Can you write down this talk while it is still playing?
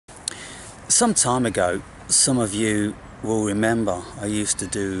Some time ago, some of you will remember I used to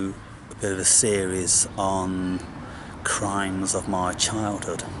do a bit of a series on crimes of my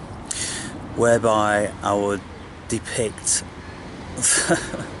childhood, whereby I would depict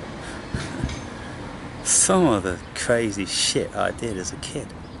some of the crazy shit I did as a kid.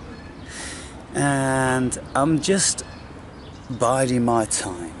 And I'm just biding my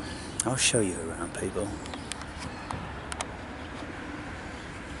time. I'll show you around, people.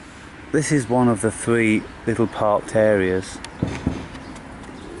 This is one of the 3 little parked areas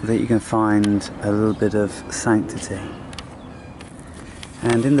that you can find a little bit of sanctity.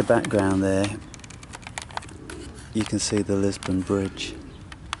 And in the background there, you can see the Lisbon Bridge.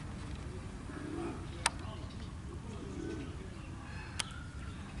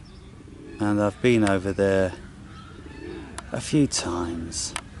 And I've been over there a few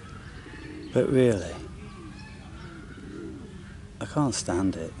times, but really, I can't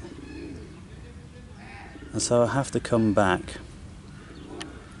stand it. And so I have to come back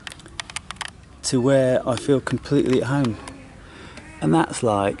to where I feel completely at home. And that's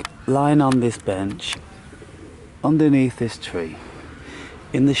like lying on this bench, underneath this tree,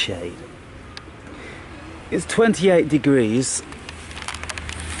 in the shade. It's 28 degrees,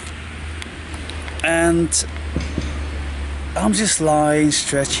 and I'm just lying,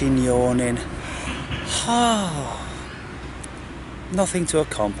 stretching, yawning. Nothing to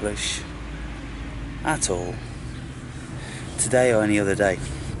accomplish at all, today or any other day.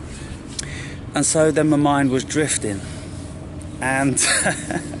 And so then my mind was drifting, and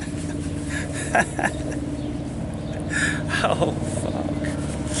oh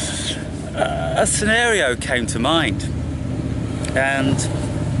fuck, a scenario came to mind, and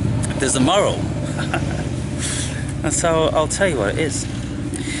there's a moral. And so I'll tell you what it is.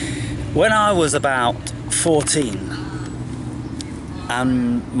 When I was about 14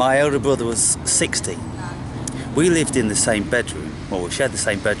 and my elder brother was 16, we lived in the same bedroom, well, we shared the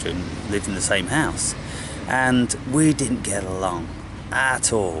same bedroom, lived in the same house, and we didn't get along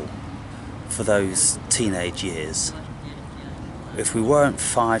at all for those teenage years. If we weren't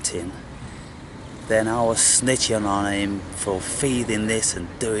fighting, then I was snitching on him for feeding this and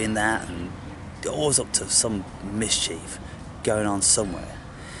doing that, and always up to some mischief going on somewhere.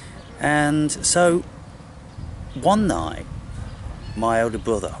 And so one night, my elder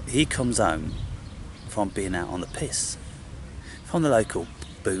brother, he comes home from being out on the piss from the local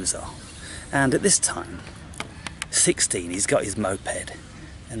boozer, and at this time, 16, he's got his moped,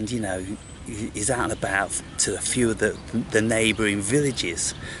 and you know, he's out and about to a few of the neighbouring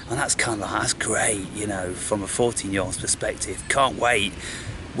villages, and that's kind of like, that's great, you know, from a 14-year-old's perspective. Can't wait.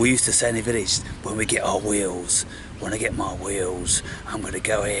 We used to say in the village, when we get our wheels, when I get my wheels, I'm going to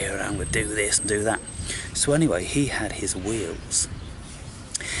go here and I'm going to do this and do that. So anyway, he had his wheels.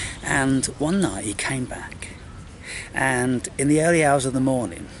 And one night he came back, and in the early hours of the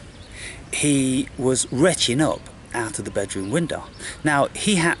morning, he was retching up out of the bedroom window. Now,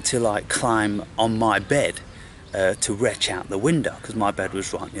 he had to like climb on my bed to retch out the window, because my bed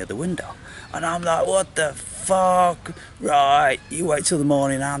was right near the window. And I'm like, what the fuck? Right, you wait till the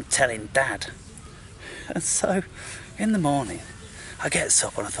morning, I'm telling Dad. And so, in the morning, I gets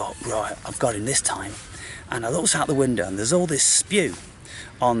up and I thought, right, I've got him this time. And I looks out the window and there's all this spew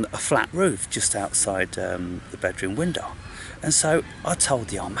on a flat roof just outside the bedroom window. And so I told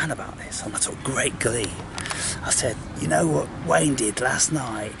the old man about this, and I took great glee. I said, you know what Wayne did last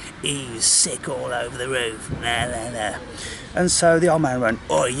night? He was sick all over the roof. Nah, nah, nah. And so the old man went,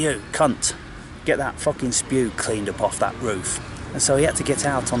 oh, you cunt, get that fucking spew cleaned up off that roof. And so he had to get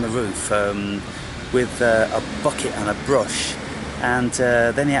out on the roof with a bucket and a brush, and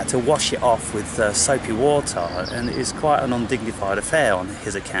then he had to wash it off with soapy water, and it was quite an undignified affair on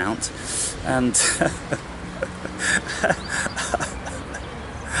his account. And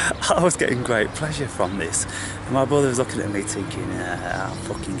I was getting great pleasure from this, and my brother was looking at me thinking, I'll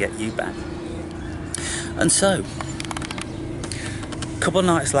fucking get you back. And so a couple of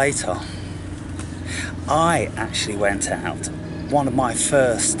nights later, I actually went out, one of my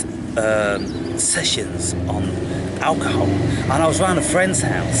first sessions on alcohol, and I was around a friend's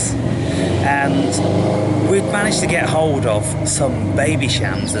house, and we'd managed to get hold of some baby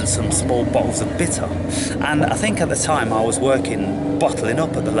shams and some small bottles of bitter. And I think at the time I was working bottling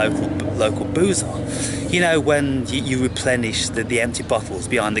up at the local boozer. You know, when you replenish the empty bottles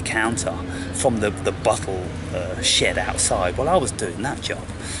behind the counter from the bottle shed outside. Well, I was doing that job,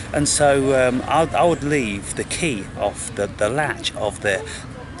 and so I would leave the key off the latch of the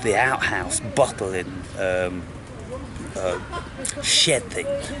outhouse bottling shed thing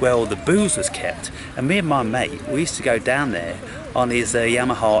where all the booze was kept, and me and my mate, we used to go down there on his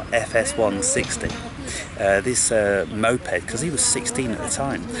Yamaha FS160. This moped, because he was 16 at the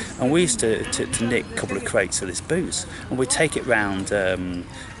time, and we used to nick a couple of crates of this booze, and we'd take it round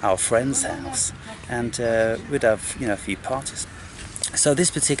our friend's house, and we'd have, you know, a few parties. So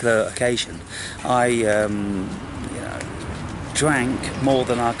this particular occasion, I you know, drank more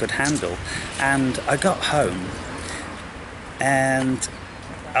than I could handle, and I got home and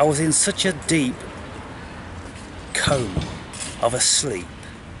I was in such a deep coma of a sleep,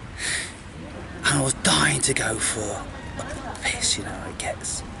 and I was dying to go for a piss, you know how it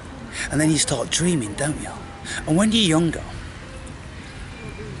gets. And then you start dreaming, don't you? And when you're younger,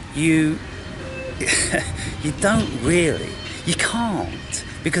 you don't really, you can't,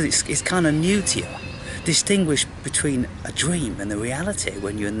 because it's kind of new to you, distinguish between a dream and the reality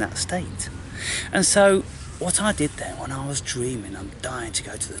when you're in that state. And so what I did then, when I was dreaming, I'm dying to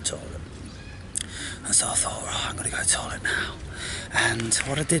go to the toilet. And so I thought, right, I'm going to go to the toilet now. And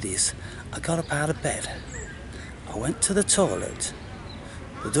what I did is, I got up out of bed, I went to the toilet,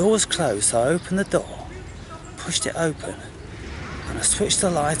 the door was closed, so I opened the door, pushed it open, and I switched the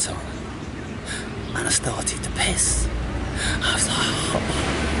light on, and I started to piss. I was like,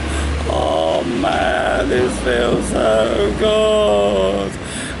 oh man, this feels so good.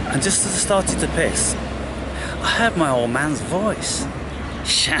 And just as I started to piss, I heard my old man's voice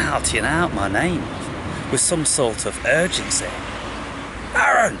shouting out my name with some sort of urgency.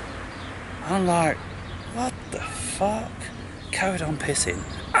 Aaron! I'm like, what the fuck? Carried on pissing.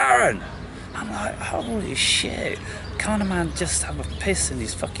 Aaron! I'm like, holy shit. Can't a man just have a piss in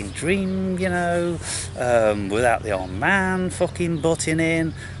his fucking dream, you know, without the old man fucking butting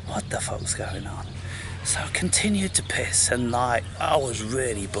in? What the fuck's going on? So I continued to piss, and like, I was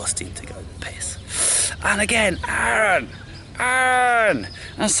really busting to go and piss. And again, Aaron! Aaron!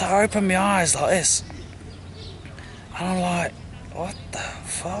 And so I opened my eyes like this. And I'm like, what the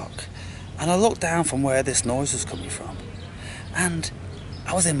fuck? And I looked down from where this noise was coming from, and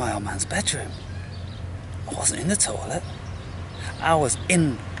I was in my old man's bedroom. I wasn't in the toilet. I was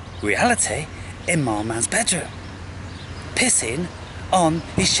in reality in my old man's bedroom, pissing on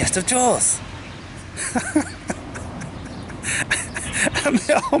his chest of drawers. And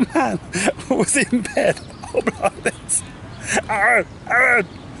the old man was in bed up like this. Aaron! Aaron!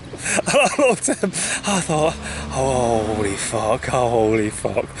 And I looked at him, I thought, oh, holy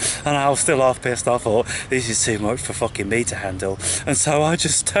fuck. And I was still half pissed. I thought, this is too much for fucking me to handle. And so I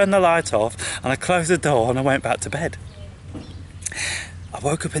just turned the light off, and I closed the door, and I went back to bed. I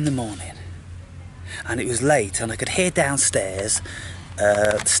woke up in the morning, and it was late, and I could hear downstairs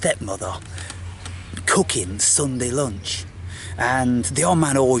the stepmother cooking Sunday lunch. And the old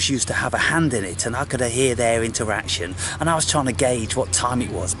man always used to have a hand in it, and I could hear their interaction, and I was trying to gauge what time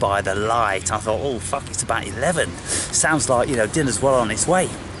it was by the light. I thought, oh fuck, it's about 11. Sounds like, you know, dinner's well on its way.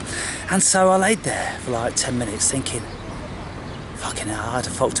 And so I laid there for like 10 minutes thinking, fucking hell, I had a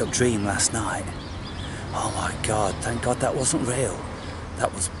fucked up dream last night. Oh my God, thank God that wasn't real.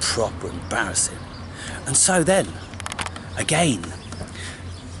 That was proper embarrassing. And so then, again,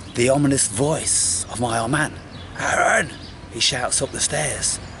 the ominous voice of my old man, Aaron! He shouts up the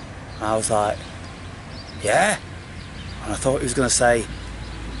stairs. And I was like, yeah? And I thought he was going to say,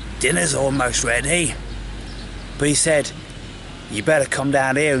 dinner's almost ready. But he said, you better come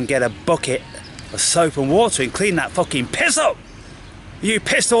down here and get a bucket of soap and water and clean that fucking piss up. You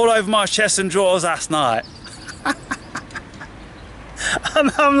pissed all over my chest and drawers last night.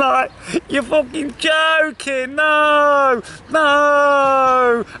 And I'm like, you're fucking joking, no,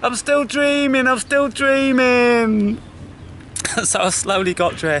 I'm still dreaming. So I slowly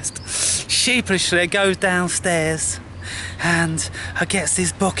got dressed. Sheepishly I go downstairs, and I gets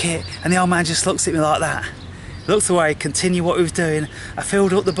this bucket, and the old man just looks at me like that. Looked away, continued what he was doing. I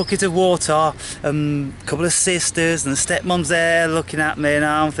filled up the bucket of water, a couple of sisters and the stepmom's there looking at me, and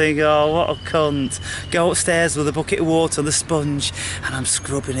I'm thinking, oh, what a cunt. Go upstairs with a bucket of water and the sponge, and I'm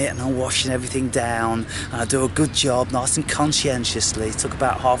scrubbing it and I'm washing everything down, and I do a good job, nice and conscientiously. It took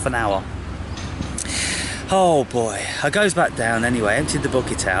about half an hour. Oh boy, I goes back down anyway, emptied the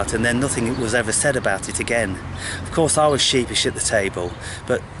bucket out, and then nothing was ever said about it again. Of course I was sheepish at the table,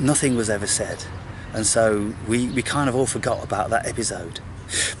 but nothing was ever said. And so we kind of all forgot about that episode.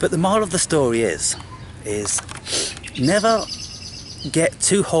 But the moral of the story is never get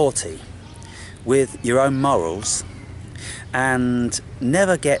too haughty with your own morals, and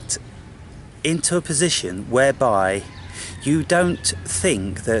never get into a position whereby you don't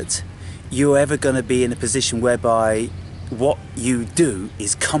think that you're ever going to be in a position whereby what you do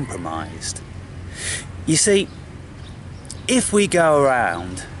is compromised. You see, if we go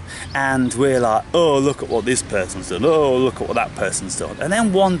around And we're like, oh, look at what this person's done, oh, look at what that person's done. And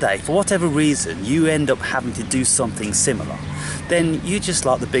then one day, for whatever reason, you end up having to do something similar. Then you're just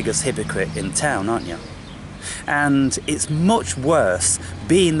like the biggest hypocrite in town, aren't you? And it's much worse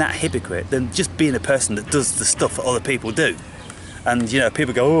being that hypocrite than just being a person that does the stuff that other people do. And, you know,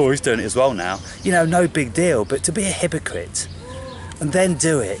 people go, oh, he's doing it as well now. You know, no big deal. But to be a hypocrite and then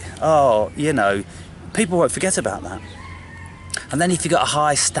do it, oh, you know, people won't forget about that. And then if you've got a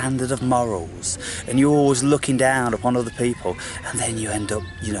high standard of morals and you're always looking down upon other people, and then you end up,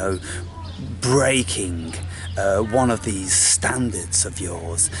 you know, breaking one of these standards of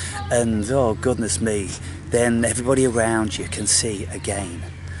yours, and oh goodness me, then everybody around you can see again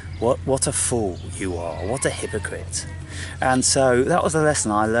what a fool you are, what a hypocrite. And so that was a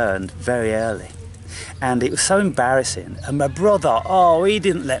lesson I learned very early, and it was so embarrassing. And my brother, oh, he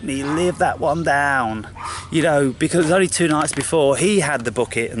didn't let me live that one down, you know, because only 2 nights before he had the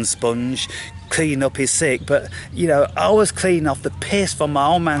bucket and sponge clean up his sick, but you know, I was cleaning off the piss from my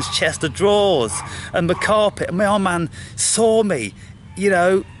old man's chest of drawers and the carpet, and my old man saw me, you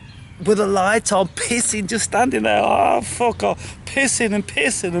know, with a light on, pissing, just standing there, oh fuck off, pissing and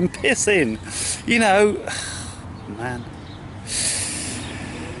pissing and pissing, you know. Man,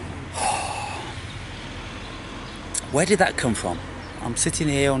 where did that come from? I'm sitting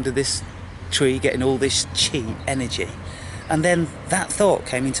here under this tree getting all this chi energy, and then that thought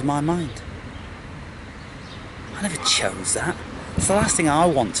came into my mind. I never chose that. It's the last thing I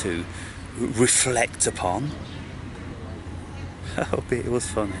want to reflect upon. I hope it was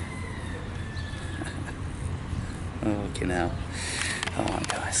funny. Oh, okay now. Alright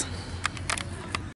guys.